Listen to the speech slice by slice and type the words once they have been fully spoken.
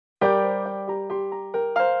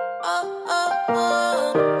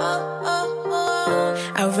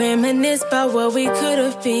reminisce about what we could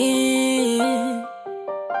have been.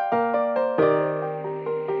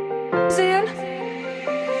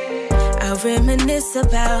 I reminisce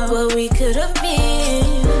about what we could have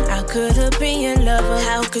been. I could have been your lover.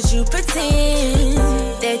 How could you pretend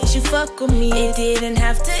that you fuck with me? It didn't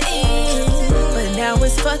have to end, but now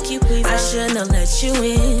it's fuck you please. I shouldn't have let you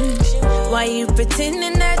in. Why you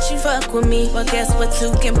pretending that you fuck with me? Well, guess what?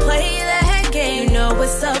 Two can play that game. You know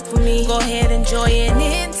what's up with me. Go ahead, enjoy and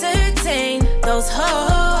entertain those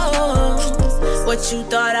hoes. What you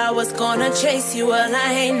thought I was gonna chase you? Well,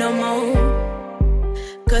 I ain't no more.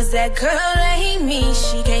 Cause that girl ain't me.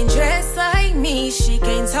 She can't dress like me. She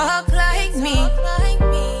can't talk like me.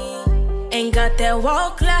 Ain't got that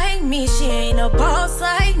walk like me. She ain't a boss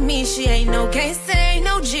like me. She ain't no gangster, ain't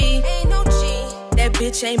no G. That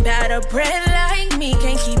bitch ain't bout her bread like me.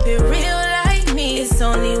 Can't keep it real like me. It's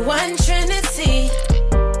only one Trinity.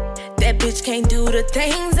 That bitch can't do the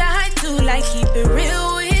things I do, like keep it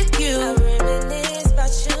real with you.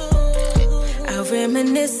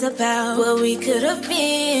 Reminisce about what we could have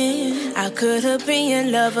been. I could have been your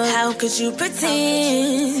lover. How could you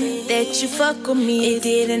pretend that you fuck with me? It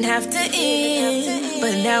didn't have to end,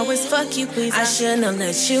 but now it's fuck you please. I shouldn't have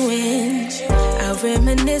let you in. I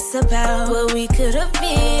reminisce about what we could have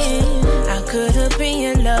been. I could have been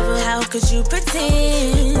your lover. How could you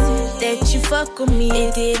pretend that you fuck with me?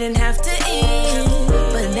 It didn't have to end,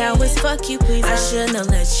 but now it's fuck you please. I shouldn't have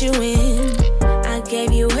let you in. I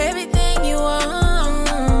gave you everything you want.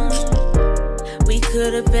 We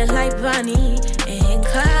could have been like Bonnie and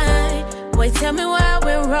Clyde. Boy, tell me where I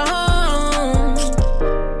went wrong.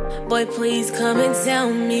 Boy, please come and tell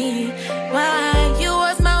me why. You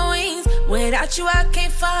was my wings. Without you, I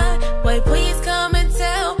can't fly. Boy, please come and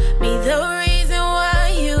tell me the reason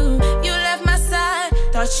why you left my side.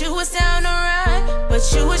 Thought you was down the ride, but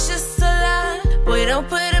you was just a lie. Boy, don't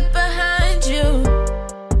put it behind you.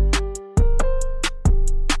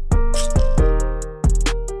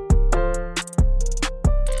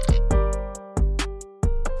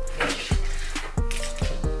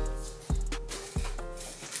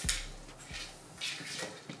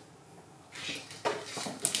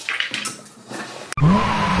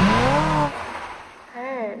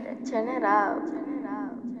 Turn it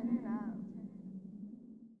up.